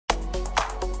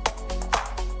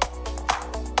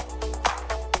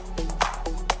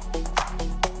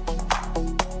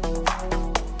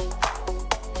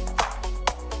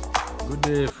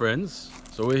Hey friends,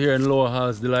 so we're here in Lower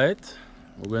Halls Delight.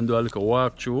 We're going to do a little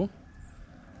walkthrough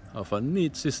of a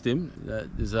neat system. That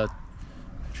is a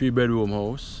 3-bedroom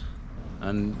house,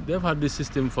 and they've had this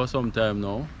system for some time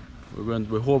now.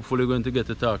 We're hopefully going to get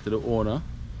to talk to the owner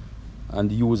and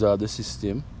the user of the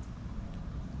system,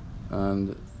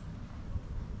 and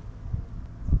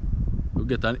we'll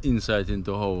get an insight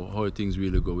into how things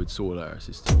really go with solar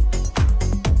system.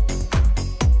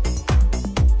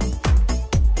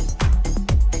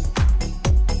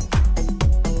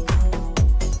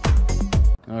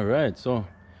 Alright, so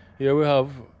here we have,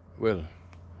 well,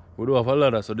 we do have a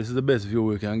ladder, so this is the best view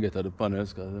we can get at the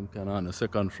panels because I'm kind of on the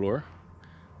second floor.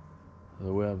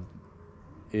 So we have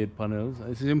 8 panels.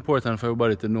 This is important for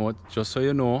everybody to note, just so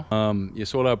you know. Your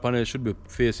solar panels should be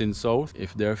facing south.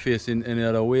 If they're facing any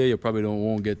other way, you probably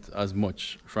won't get as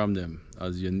much from them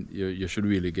as you should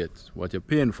really get what you're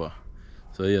paying for.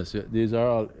 So yes, these are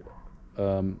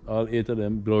all 8 of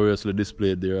them gloriously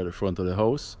displayed there at the front of the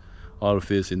house, all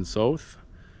facing south.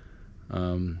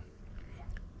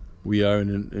 We are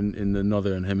in the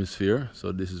northern hemisphere,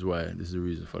 so this is the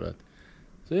reason for that.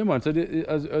 So yeah, man, so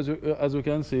as we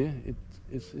can see,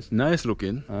 it's nice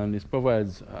looking, and it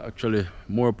provides actually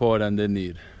more power than they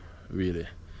need, really.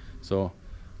 So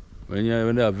when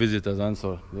they have visitors and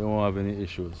so, they won't have any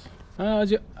issues.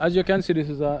 As you can see, this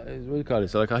is what do you call it?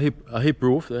 It's like a hip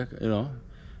roof, like, you know.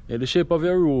 In the shape of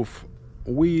your roof,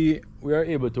 we are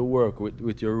able to work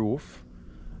with your roof.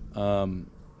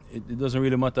 It doesn't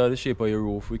really matter the shape of your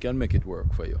roof, we can make it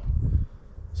work for you.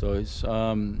 So it's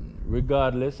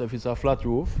regardless if it's a flat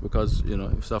roof, because you know,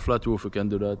 if it's a flat roof we can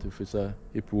do that, if it's a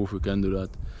hip roof we can do that.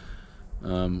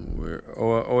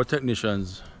 Our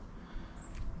technicians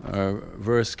are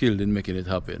very skilled in making it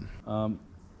happen.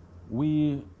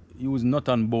 We use nut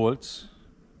and bolts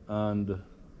and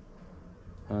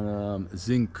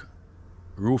zinc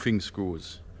roofing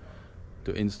screws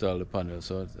to install the panel.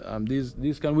 So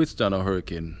these can withstand a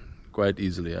hurricane quite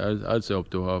easily. I'd say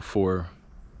up to a 4,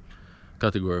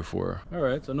 category 4. All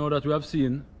right, so now that we have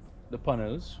seen the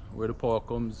panels where the power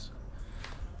comes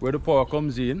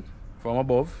in from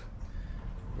above,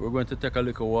 we're going to take a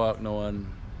little walk now and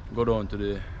go down to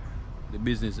the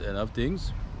business end of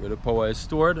things, where the power is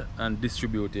stored and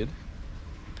distributed.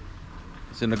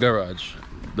 It's in the garage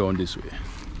down this way.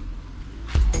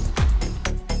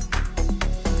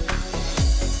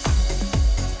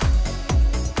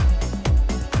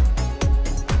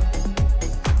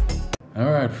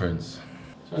 Alright friends,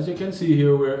 so as you can see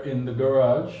here, we're in the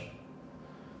garage.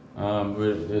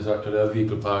 There's actually a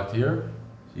vehicle parked here.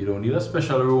 So you don't need a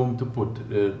special room to put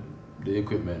the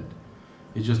equipment.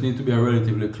 It just needs to be a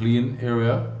relatively clean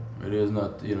area. It is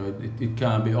not, you know, it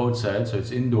can't be outside, so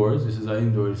it's indoors. This is an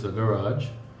indoor, it's a garage.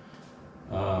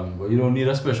 But you don't need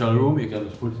a special room. You can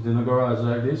just put it in a garage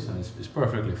like this and it's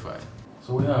perfectly fine.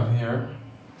 So we have here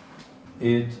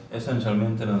 8 essential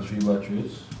maintenance free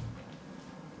batteries.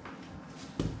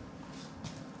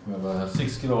 We have a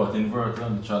 6 kilowatt inverter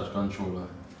and the charge controller,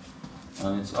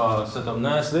 and it's all set up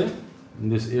nicely in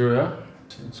this area.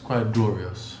 It's quite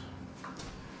glorious,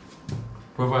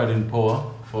 providing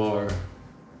power for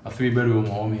a 3-bedroom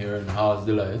home here in Halls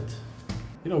Delight.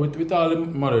 You know, with all the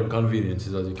modern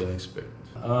conveniences as you can expect.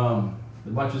 The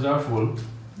batteries are full.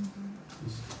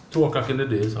 It's 2 o'clock in the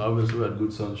day, so obviously we had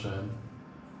good sunshine.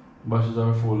 Batteries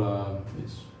are full.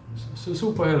 It's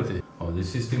super healthy. Oh, the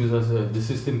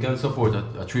system can support a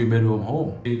 3-bedroom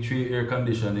home. 3 air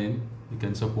conditioning. It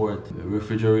can support a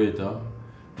refrigerator.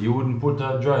 You wouldn't put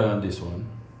a dryer on this one.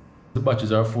 The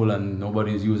batteries are full and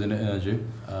nobody is using the energy.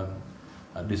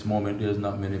 At this moment, there's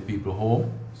not many people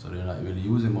home, so they're not really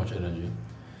using much energy.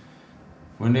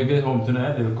 When they get home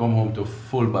tonight, they'll come home to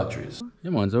full batteries. Yeah,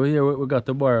 man. So here we got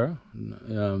the buyer,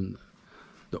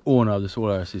 the owner of the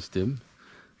solar system.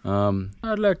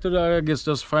 I'd like to, I guess,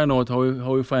 just find out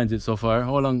how he finds it so far.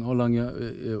 How long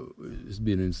it's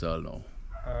been installed now?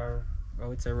 I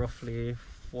would say roughly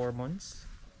 4 months.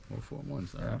 Oh, 4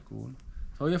 months. Yeah. Cool.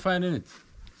 How are you finding it?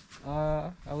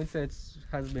 I would say it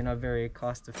has been a very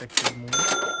cost-effective move.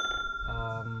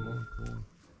 Cool.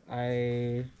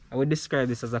 I would describe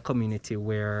this as a community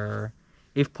where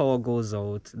if power goes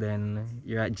out, then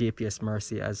you're at JPS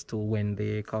mercy as to when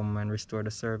they come and restore the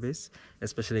service,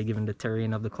 especially given the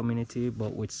terrain of the community.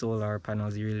 But with solar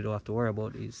panels, you really don't have to worry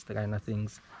about these kind of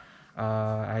things.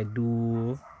 I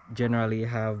do generally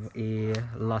have a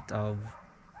lot of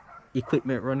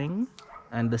equipment running,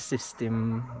 and the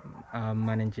system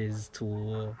manages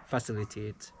to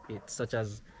facilitate it, such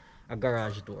as a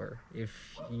garage door. If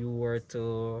you were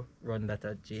to run that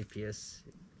at JPS,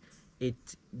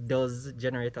 it does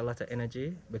generate a lot of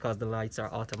energy because the lights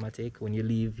are automatic. When you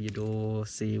leave, you do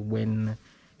see when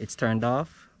it's turned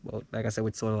off. But like I said,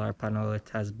 with solar panel, it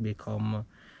has become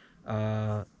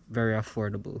very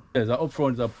affordable. Yes, a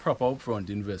proper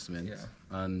upfront investment. Yeah.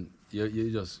 And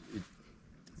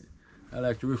I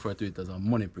like to refer to it as a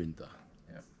money printer.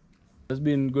 Yeah. It's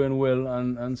been going well,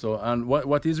 and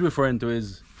what he's referring to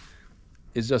is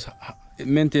just it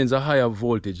maintains a higher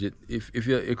voltage. If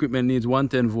your equipment needs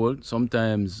 110 volt,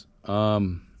 sometimes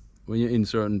when you're in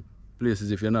certain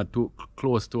places, if you're not too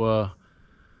close to a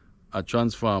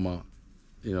transformer,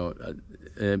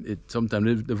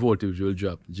 sometimes the voltage will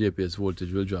drop. JPS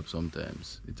voltage will drop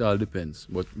sometimes. It all depends.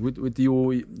 But with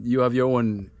you have your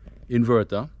own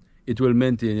inverter. It will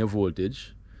maintain your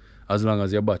voltage as long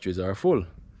as your batteries are full,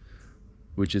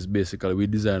 which is basically we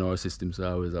design our systems to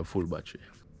always have full battery.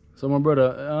 So my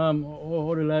brother, how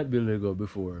the light bill go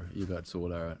before you got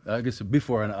solar? I guess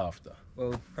before and after.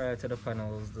 Well, prior to the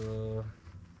panels,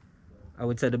 I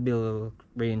would say the bill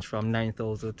ranged from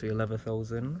 9,000 to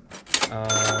 11,000.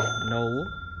 Now,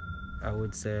 I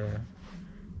would say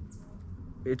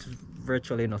it's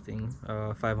virtually nothing.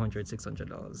 $500,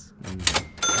 $600. And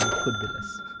it could be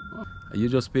less. You're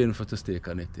just paying to stay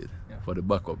connected, for the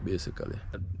backup, basically.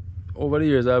 Over the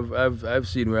years, I've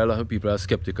seen where a lot of people are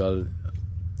skeptical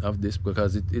of this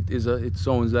because it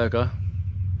sounds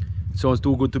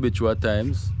too good to be true at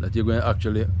times, that you're going to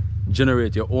actually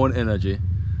generate your own energy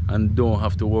and don't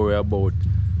have to worry about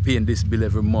paying this bill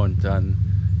every month. And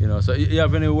so you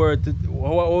have any word?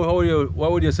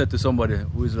 What would you say to somebody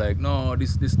who is like, no,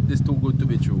 this too good to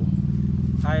be true?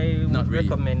 I would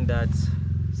recommend that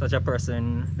such a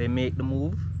person, they make the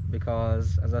move,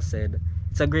 because as I said,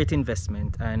 it's a great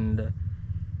investment. And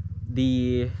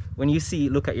when you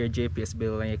look at your JPS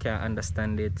bill and you can't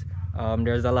understand it,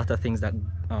 there's a lot of things that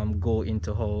go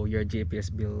into how your JPS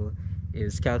bill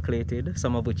is calculated,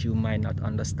 some of which you might not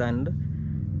understand.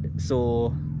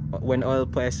 So when oil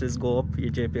prices go up,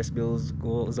 your JPS bills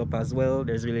goes up as well.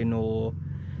 There's really no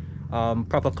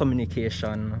proper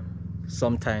communication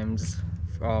sometimes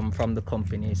from the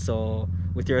company. So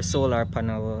with your solar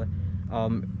panel,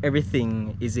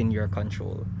 everything is in your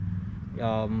control.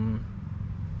 You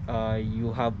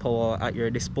have power at your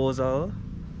disposal,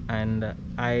 and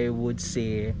I would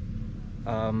say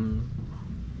 10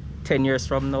 years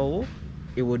from now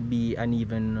it would be an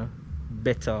even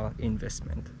better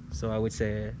investment. So I would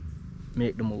say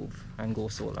make the move and go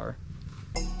solar.